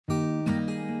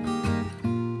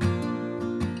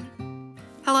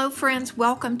Hello friends,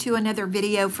 welcome to another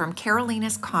video from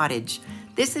Carolina's Cottage.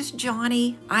 This is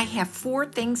Johnny. I have 4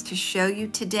 things to show you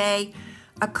today.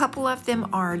 A couple of them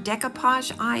are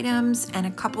decoupage items and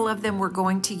a couple of them we're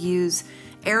going to use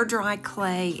air dry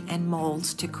clay and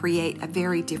molds to create a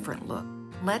very different look.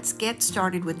 Let's get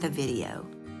started with the video.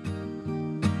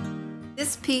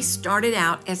 This piece started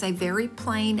out as a very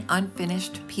plain,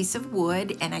 unfinished piece of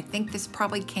wood, and I think this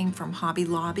probably came from Hobby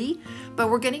Lobby,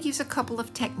 but we're going to use a couple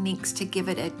of techniques to give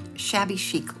it a shabby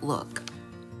chic look.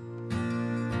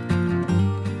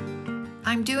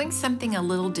 I'm doing something a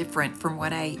little different from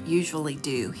what I usually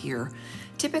do here.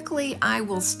 Typically, I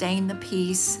will stain the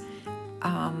piece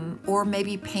or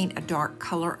maybe paint a dark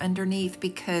color underneath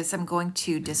because I'm going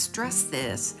to distress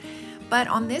this. But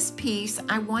on this piece,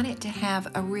 I want it to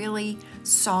have a really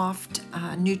soft,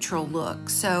 neutral look.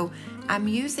 So I'm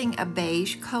using a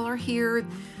beige color here.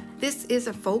 This is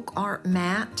a folk art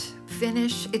matte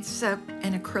finish. It's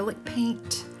an acrylic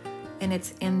paint, and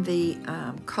it's in the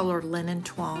color Linen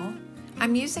Toile.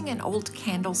 I'm using an old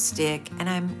candlestick, and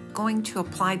I'm going to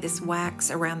apply this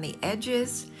wax around the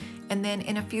edges and then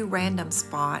in a few random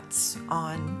spots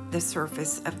on the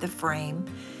surface of the frame.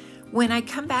 When I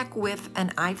come back with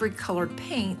an ivory colored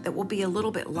paint that will be a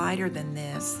little bit lighter than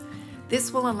this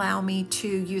will allow me to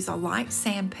use a light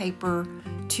sandpaper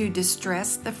to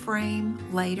distress the frame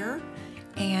later,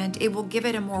 and it will give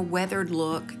it a more weathered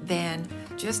look than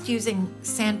just using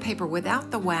sandpaper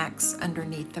without the wax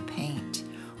underneath the paint.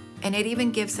 And it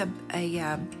even gives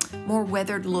a more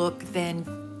weathered look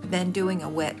than doing a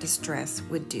wet distress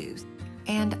would do.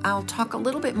 And I'll talk a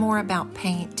little bit more about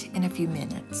paint in a few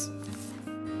minutes.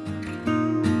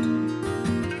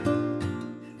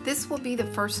 This will be the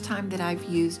first time that I've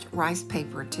used rice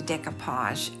paper to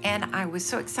decoupage, and I was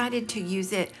so excited to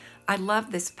use it. I love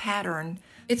this pattern.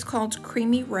 It's called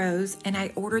Creamy Rose, and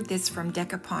I ordered this from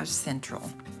Decoupage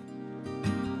Central.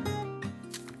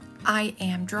 I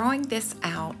am drawing this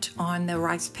out on the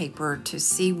rice paper to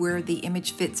see where the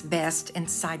image fits best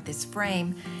inside this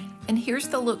frame, and here's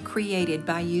the look created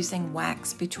by using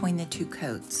wax between the 2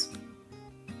 coats.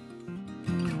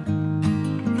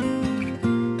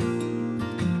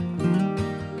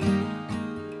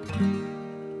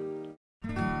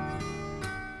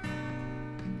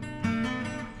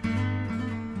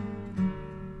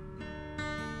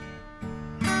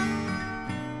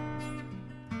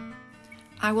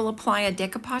 I will apply a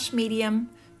decoupage medium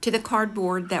to the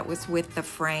cardboard that was with the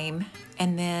frame,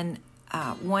 and then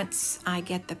once I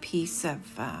get the piece of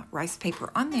rice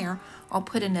paper on there, I'll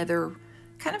put another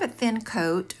kind of a thin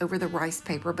coat over the rice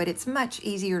paper, but it's much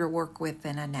easier to work with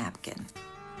than a napkin.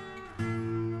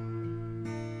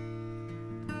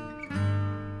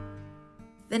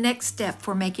 The next step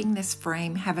for making this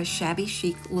frame have a shabby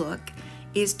chic look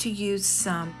is to use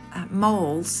some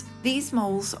molds. These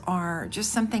molds are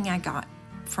just something I got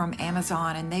from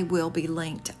Amazon, and they will be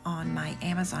linked on my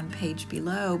Amazon page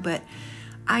below, but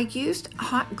I used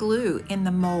hot glue in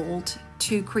the mold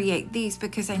to create these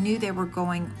because I knew they were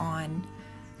going on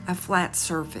a flat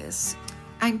surface.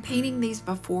 I'm painting these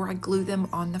before I glue them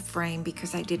on the frame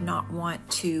because I did not want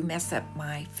to mess up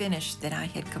my finish that I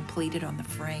had completed on the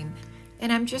frame,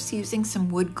 and I'm just using some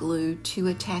wood glue to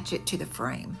attach it to the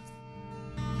frame.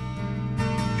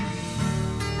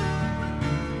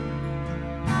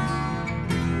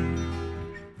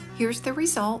 Here's the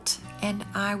result, and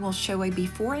I will show a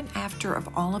before and after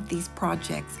of all of these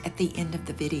projects at the end of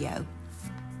the video.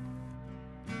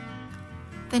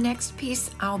 The next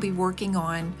piece I'll be working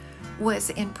on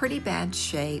was in pretty bad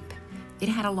shape. It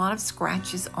had a lot of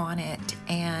scratches on it,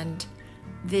 and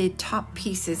the top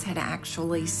pieces had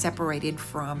actually separated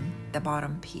from the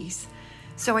bottom piece.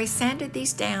 So I sanded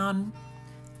these down.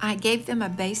 I gave them a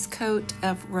base coat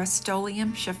of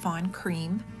Rust-Oleum chiffon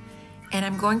cream, and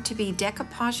I'm going to be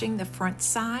decoupaging the front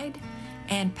side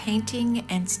and painting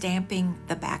and stamping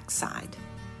the back side.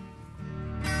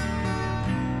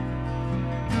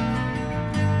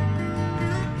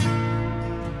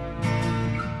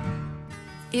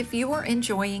 If you are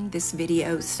enjoying this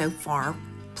video so far,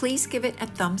 please give it a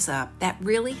thumbs up. That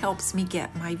really helps me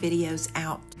get my videos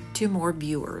out to more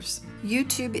viewers.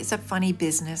 YouTube is a funny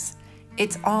business.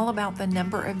 It's all about the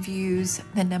number of views,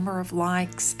 the number of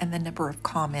likes, and the number of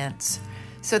comments.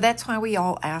 So that's why we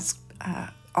all ask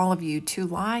all of you to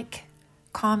like,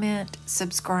 comment,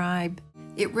 subscribe.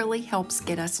 It really helps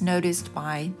get us noticed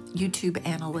by YouTube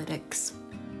analytics.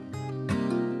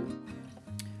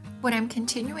 What I'm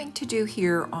continuing to do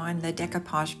here on the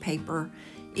decoupage paper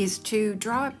is to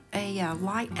draw a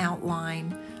light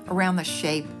outline around the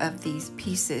shape of these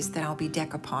pieces that I'll be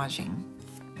decoupaging.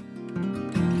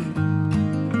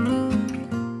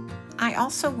 I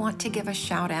also want to give a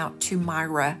shout out to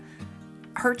Myra.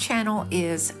 Her channel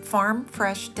is Farm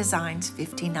Fresh Designs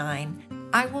 59.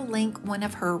 I will link one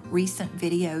of her recent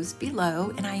videos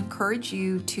below, and I encourage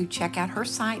you to check out her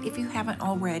site if you haven't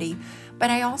already. But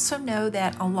I also know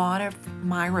that a lot of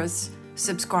Myra's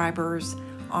subscribers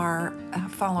are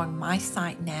following my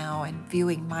site now and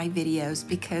viewing my videos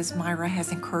because Myra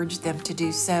has encouraged them to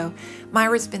do so.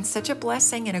 Myra's been such a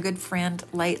blessing and a good friend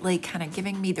lately, kind of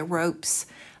giving me the ropes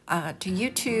to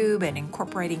YouTube and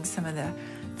incorporating some of the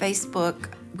Facebook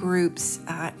groups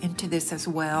into this as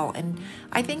well. And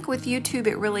I think with YouTube,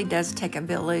 it really does take a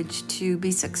village to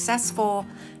be successful,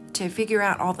 to figure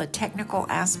out all the technical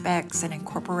aspects and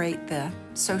incorporate the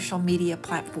social media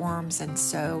platforms. And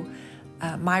so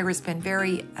Myra's been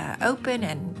very open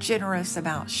and generous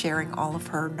about sharing all of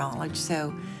her knowledge.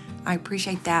 So I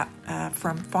appreciate that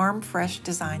from Farm Fresh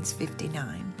Designs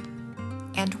 59.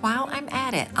 And while I'm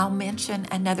at it, I'll mention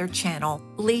another channel.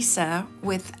 Lisa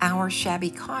with Our Shabby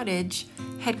Cottage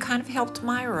had kind of helped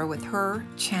Myra with her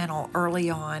channel early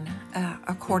on,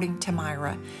 according to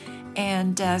Myra.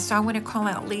 And so I want to call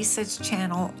out Lisa's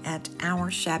channel at Our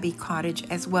Shabby Cottage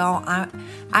as well.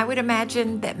 I would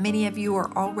imagine that many of you are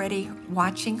already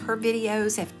watching her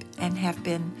videos and have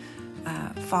been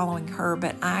following her,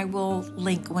 but I will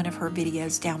link one of her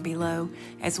videos down below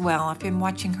as well. I've been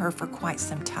watching her for quite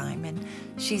some time, and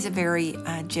she's a very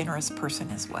generous person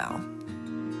as well.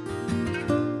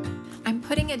 I'm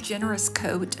putting a generous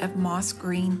coat of moss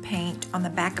green paint on the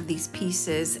back of these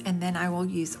pieces, and then I will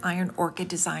use Iron Orchid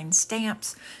Design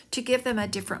stamps to give them a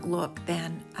different look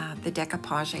than the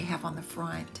decoupage I have on the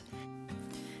front.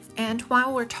 And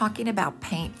while we're talking about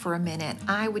paint for a minute,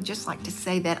 I would just like to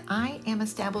say that I am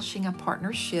establishing a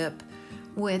partnership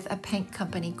with a paint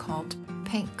company called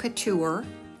Paint Couture.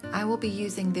 I will be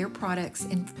using their products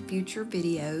in future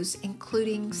videos,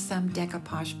 including some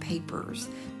decoupage papers.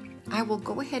 I will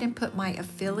go ahead and put my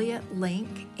affiliate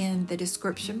link in the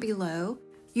description below.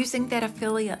 Using that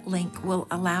affiliate link will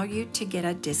allow you to get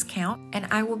a discount, and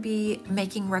I will be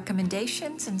making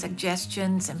recommendations and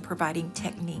suggestions and providing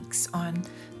techniques on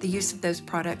the use of those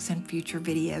products in future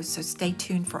videos, so stay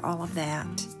tuned for all of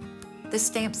that. The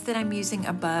stamps that I'm using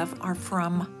above are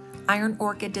from Iron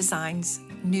Orchid Designs'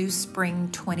 new Spring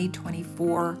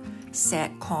 2024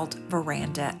 set called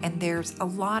Veranda, and there's a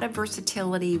lot of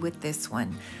versatility with this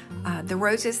one. The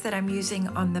roses that I'm using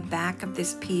on the back of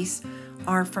this piece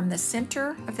are from the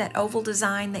center of that oval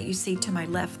design that you see to my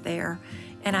left there,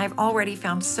 and I've already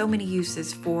found so many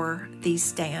uses for these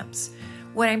stamps.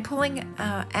 What I'm pulling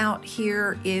out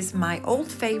here is my old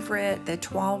favorite, the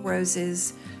Toile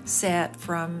Roses set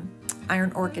from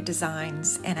Iron Orchid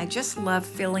Designs, and I just love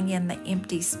filling in the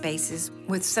empty spaces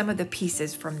with some of the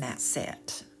pieces from that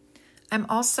set. I'm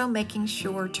also making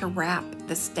sure to wrap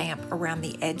the stamp around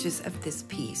the edges of this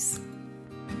piece.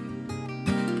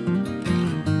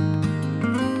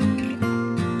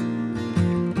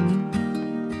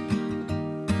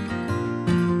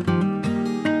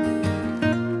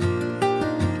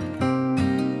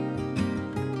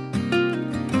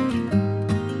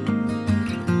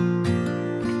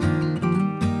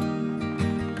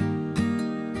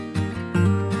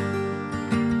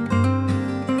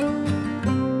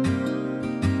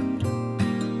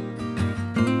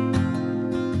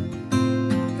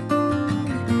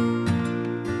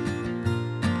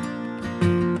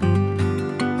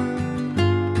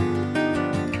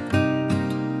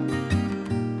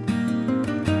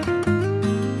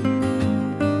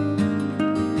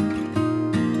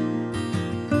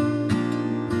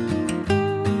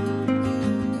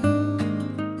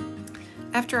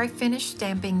 After I finished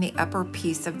stamping the upper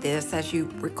piece of this, as you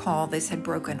recall, this had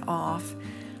broken off,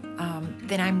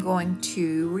 then I'm going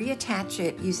to reattach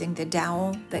it using the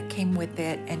dowel that came with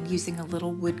it and using a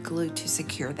little wood glue to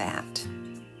secure that.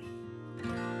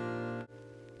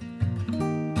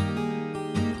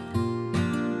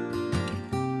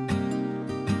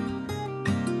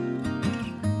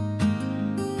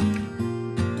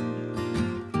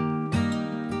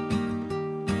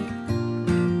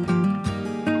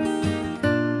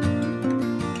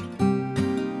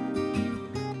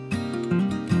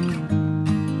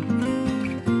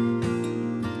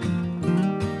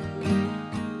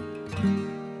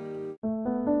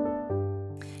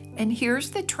 And here's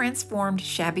the transformed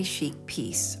shabby chic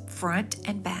piece, front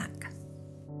and back.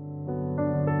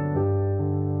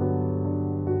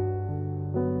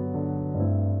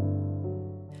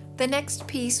 The next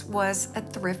piece was a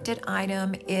thrifted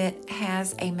item. It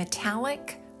has a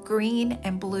metallic green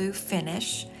and blue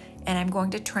finish, and I'm going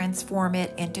to transform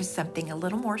it into something a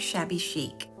little more shabby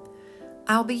chic.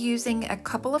 I'll be using a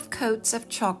couple of coats of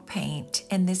chalk paint.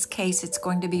 In this case, it's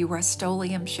going to be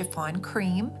Rust-Oleum Chiffon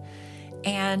Cream.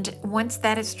 And once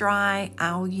that is dry,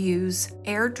 I'll use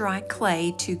air dry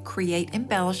clay to create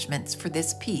embellishments for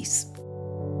this piece.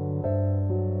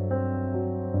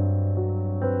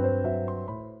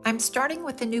 I'm starting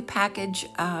with a new package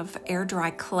of air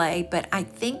dry clay, but I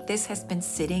think this has been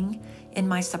sitting in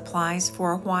my supplies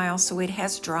for a while, so it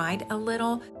has dried a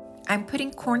little. I'm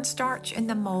putting cornstarch in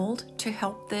the mold to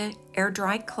help the air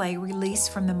dry clay release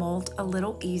from the mold a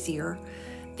little easier.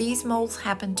 These molds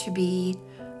happen to be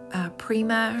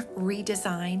Prima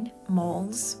Redesign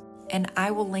Molds, and I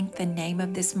will link the name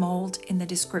of this mold in the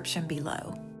description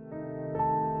below.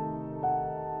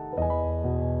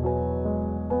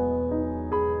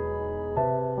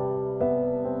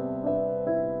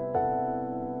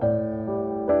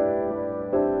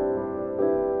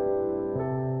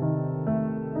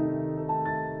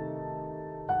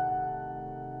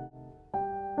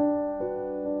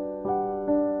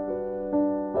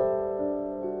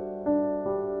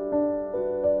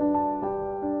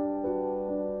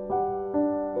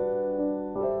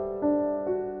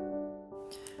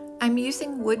 I'm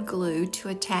using wood glue to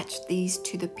attach these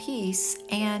to the piece,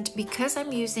 and because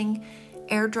I'm using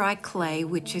air dry clay,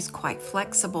 which is quite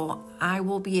flexible, I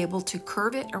will be able to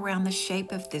curve it around the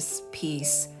shape of this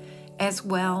piece as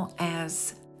well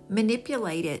as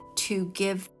manipulate it to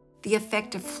give the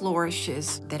effect of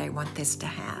flourishes that I want this to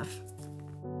have.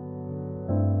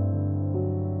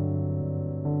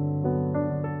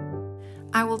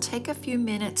 I will take a few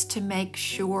minutes to make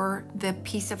sure the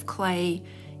piece of clay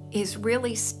is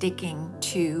really sticking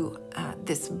to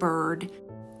this bird.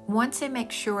 Once I make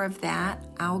sure of that,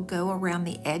 I'll go around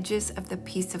the edges of the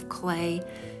piece of clay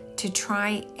to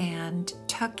try and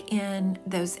tuck in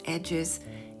those edges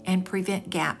and prevent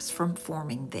gaps from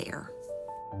forming there.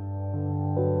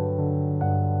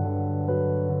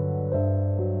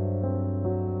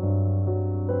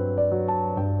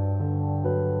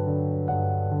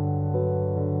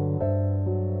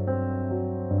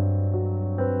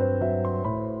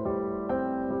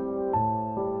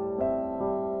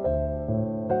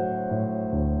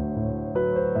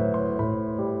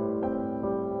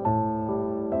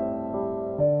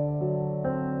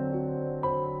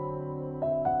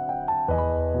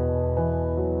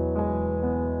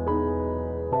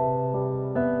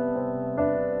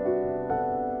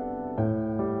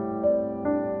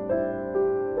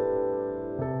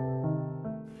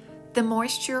 The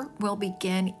moisture will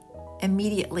begin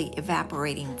immediately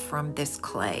evaporating from this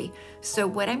clay. So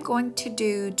what I'm going to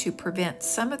do to prevent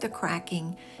some of the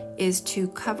cracking is to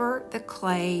cover the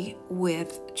clay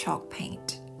with chalk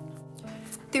paint.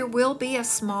 There will be a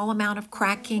small amount of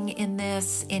cracking in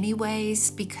this anyways,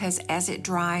 because as it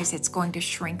dries, it's going to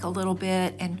shrink a little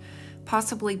bit and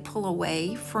possibly pull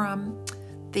away from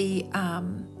the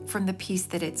piece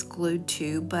that it's glued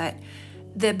to, but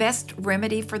the best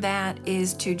remedy for that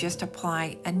is to just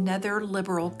apply another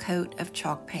liberal coat of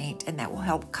chalk paint, and that will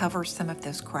help cover some of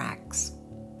those cracks.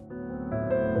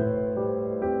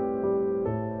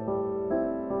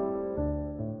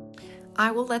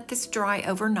 I will let this dry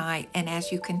overnight, and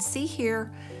as you can see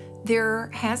here, there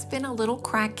has been a little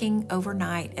cracking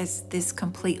overnight as this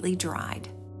completely dried.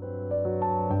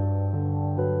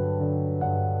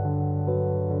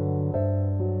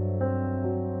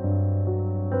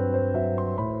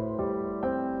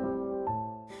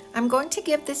 I'm going to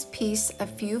give this piece a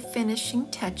few finishing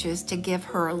touches to give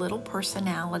her a little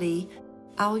personality.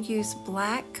 I'll use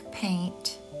black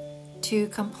paint to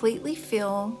completely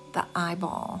fill the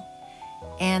eyeball,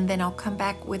 and then I'll come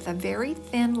back with a very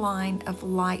thin line of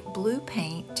light blue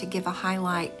paint to give a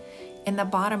highlight in the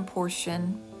bottom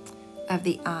portion of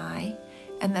the eye,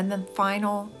 and then the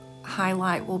final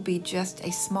highlight will be just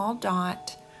a small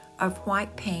dot of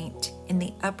white paint in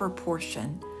the upper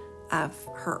portion of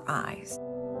her eyes.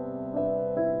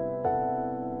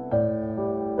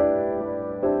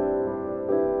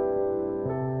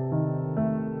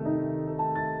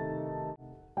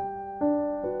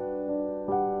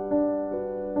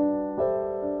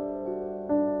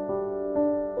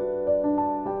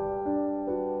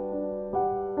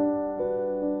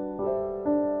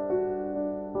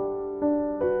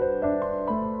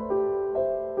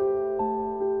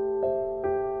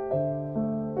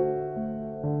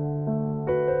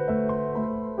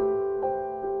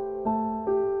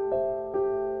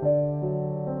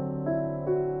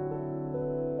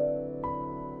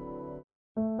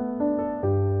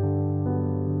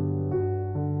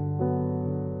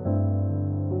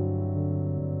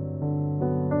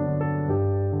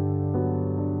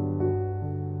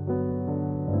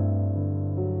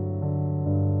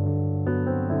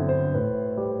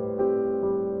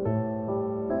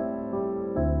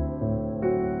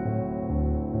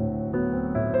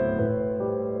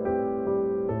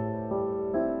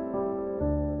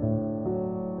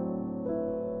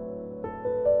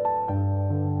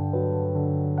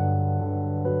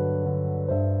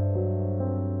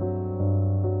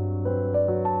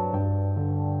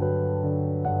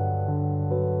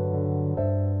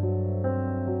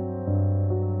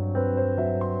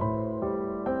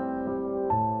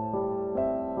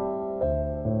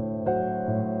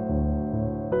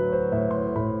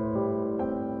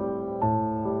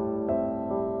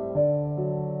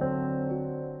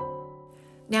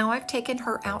 taken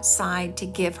her outside to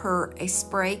give her a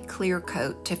spray clear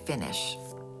coat to finish.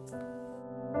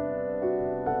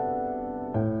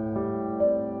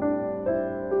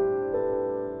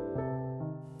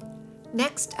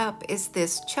 Next up is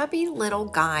this chubby little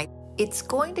guy. It's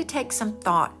going to take some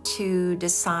thought to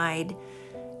decide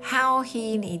how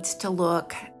he needs to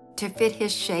look to fit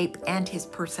his shape and his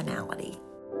personality.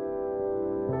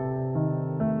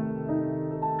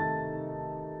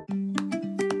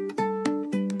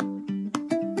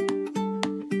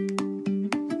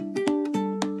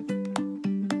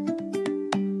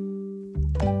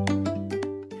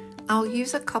 I'll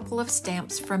use a couple of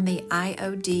stamps from the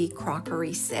IOD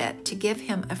crockery set to give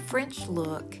him a French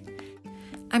look.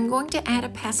 I'm going to add a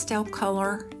pastel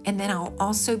color, and then I'll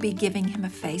also be giving him a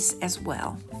face as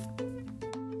well.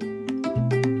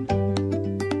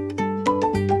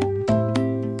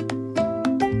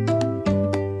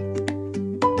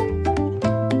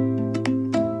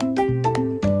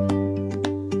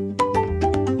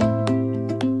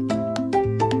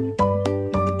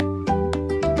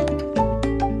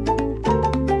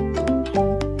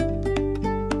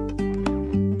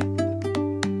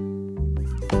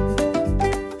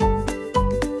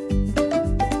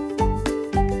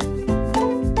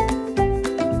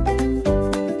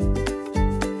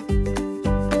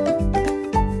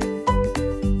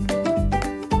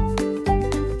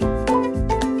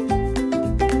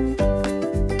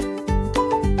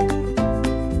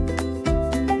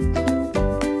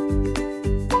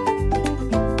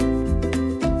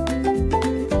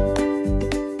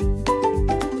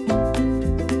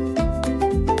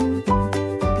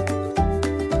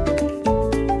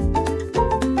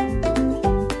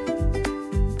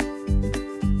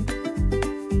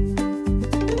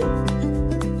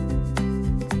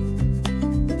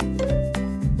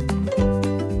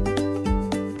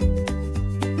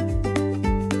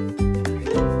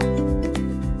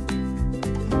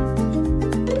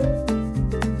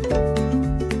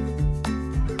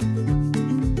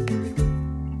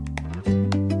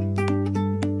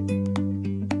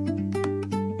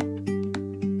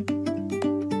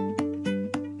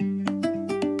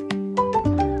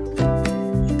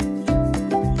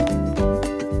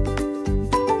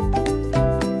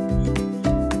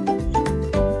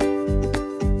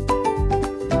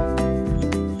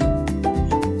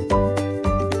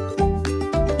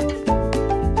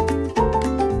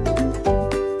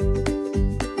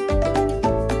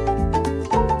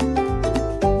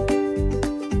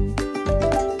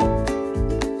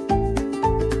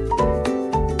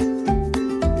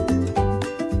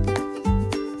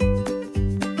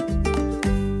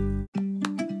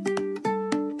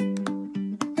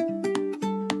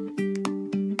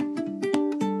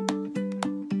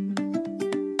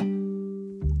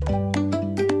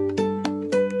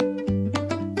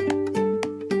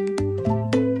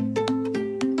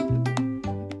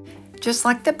 Just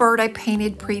like the bird I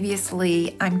painted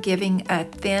previously, I'm giving a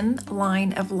thin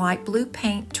line of light blue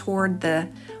paint toward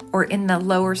in the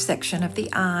lower section of the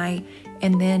eye,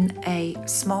 and then a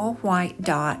small white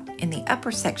dot in the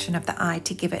upper section of the eye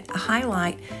to give it a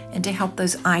highlight and to help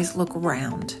those eyes look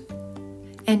round.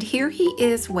 And here he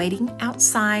is waiting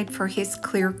outside for his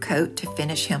clear coat to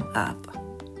finish him up.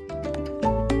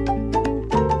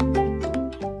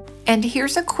 And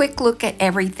here's a quick look at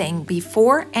everything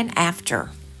before and after.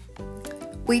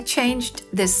 We changed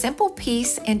this simple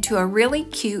piece into a really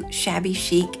cute shabby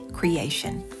chic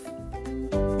creation.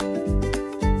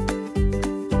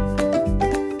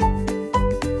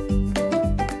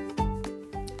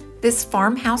 This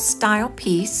farmhouse style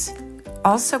piece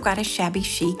also got a shabby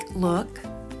chic look.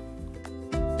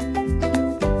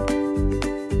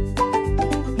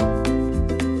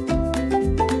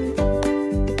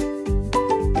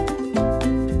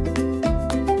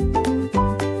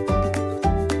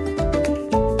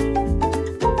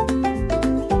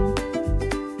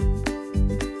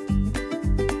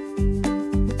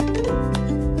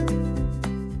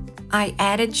 I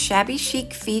added shabby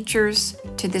chic features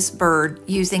to this bird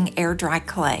using air dry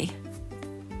clay.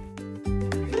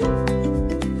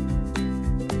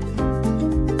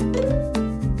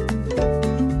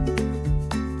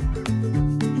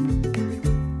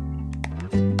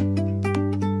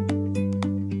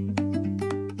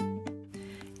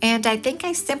 And I think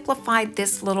I simplified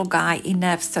this little guy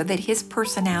enough so that his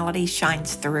personality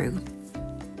shines through.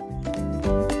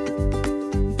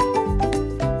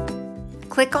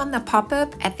 Click on the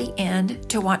pop-up at the end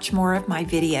to watch more of my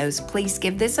videos. Please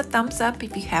give this a thumbs up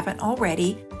if you haven't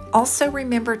already. Also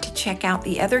remember to check out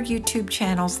the other YouTube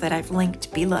channels that I've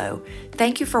linked below.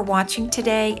 Thank you for watching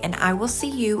today, and I will see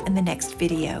you in the next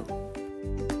video.